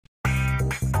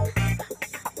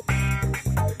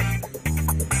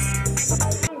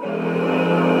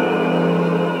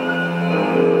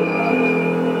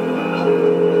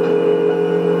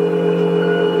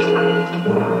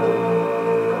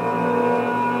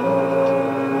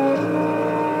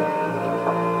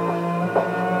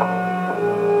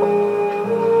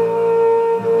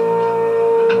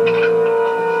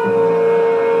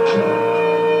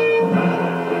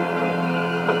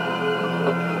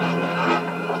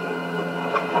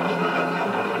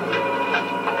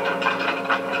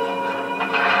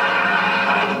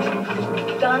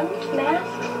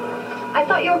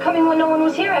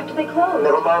after they close.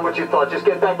 Never mind what you thought. Just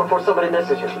get back before somebody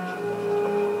misses you.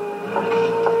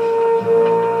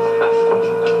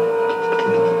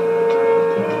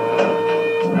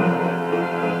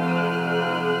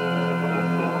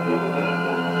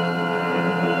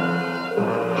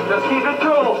 Just keep it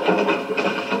cool.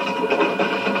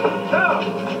 No,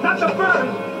 not so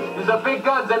fast. These are big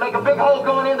guns. They make a big hole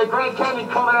going in, the Grand Canyon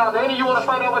coming out. Any of you want to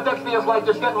find out what that feels like,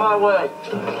 just get in my way.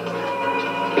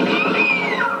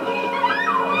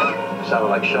 Sounded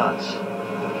like shots.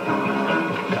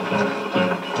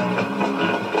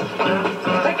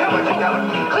 Take cover, take cover.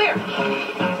 Clear.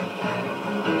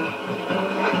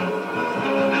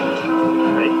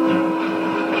 Ready?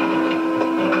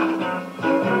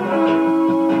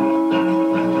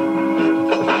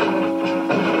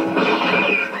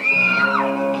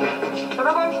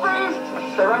 Everybody freeze.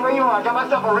 Stay right where you are. I got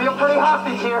myself a real pretty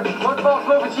hostage here. Once falls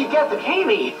moving, she gets it.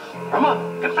 Amy, come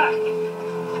on, get back.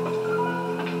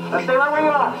 Now stay right where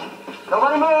you are.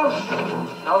 Nobody moves.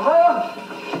 Don't move.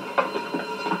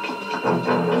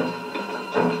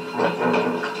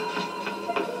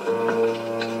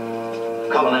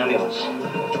 Call an ambulance.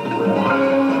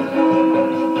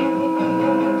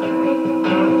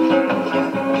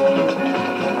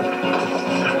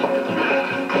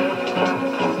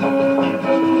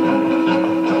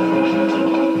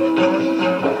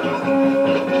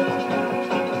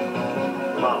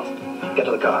 Come on, get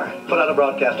to the car. Put out a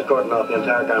broadcast to cordon off the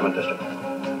entire garment district.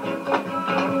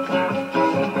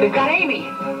 They've got Amy.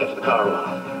 Get to the car,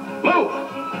 Ron. Move.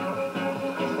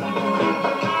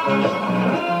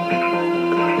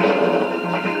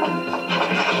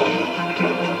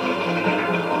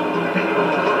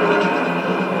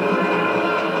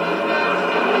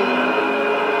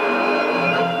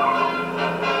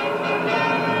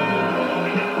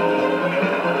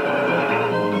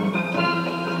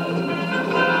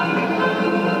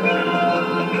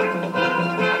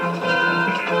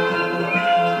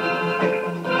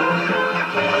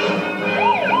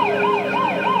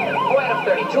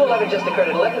 Just occurred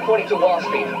at 1142 Wall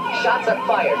Street. Shots are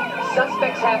fired.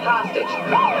 Suspects have hostage.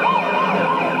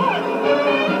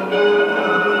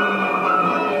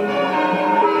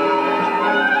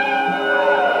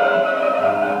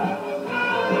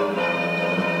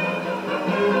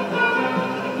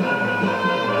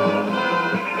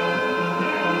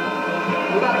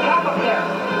 We got a cop up there.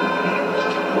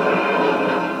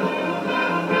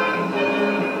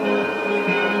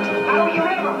 How do you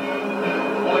river?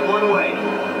 Only one way.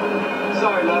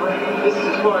 Sorry, lover. This is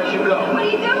as far as you go. What are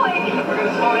you doing? We're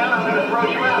gonna slow down. I'm gonna throw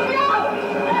you out. No!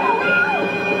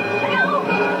 Help!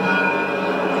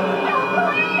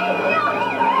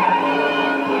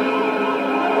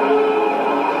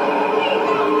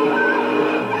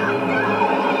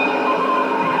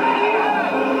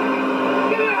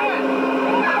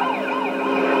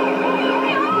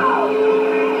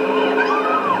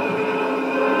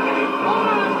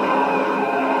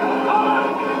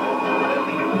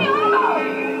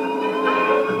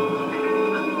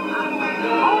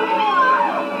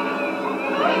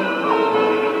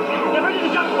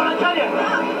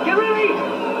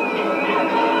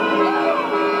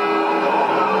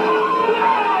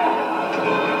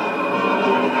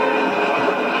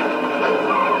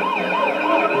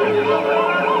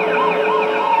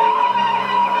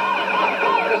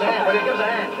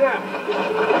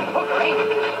 Help, please!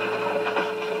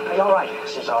 Hey, all right.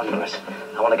 This is all yours.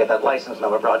 I want to get that license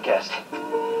number broadcast.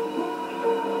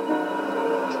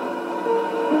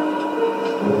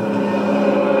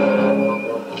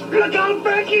 Look out,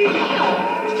 Becky!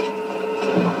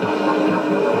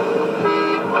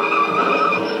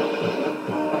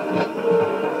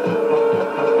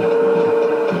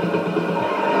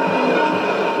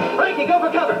 Frankie, go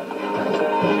for cover.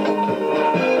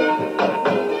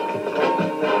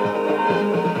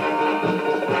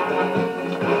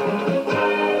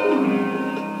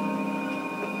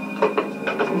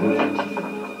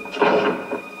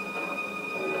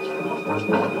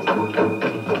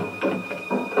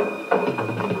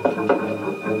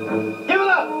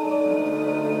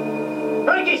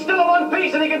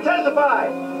 And he can testify.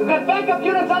 We've got backup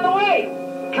units on the way.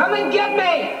 Come and get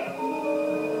me.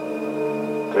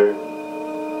 Clear?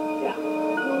 Yeah.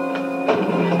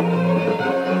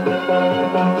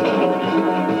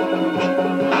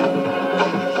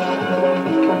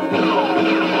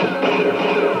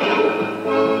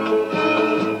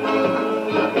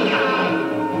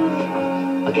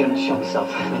 I'll get him to show himself.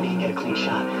 Maybe he can get a clean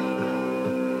shot.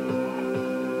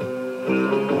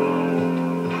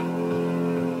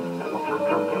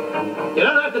 You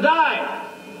don't have to die.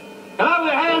 Come on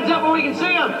with your hands up where we can see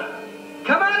them.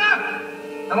 Come on up.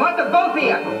 I want the both of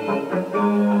you.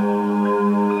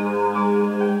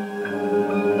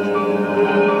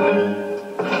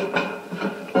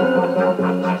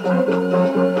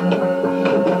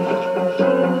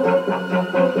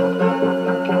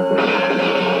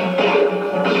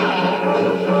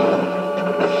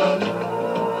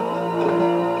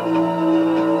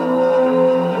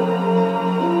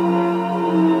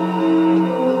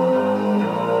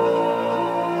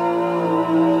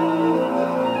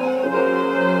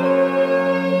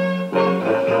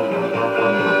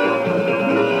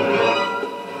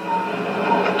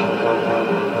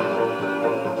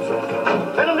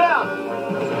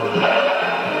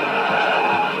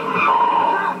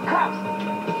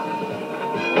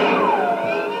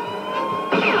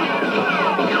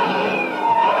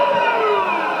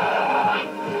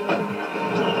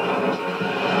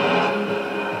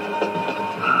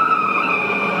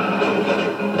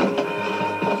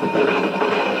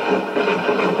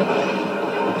 Amy.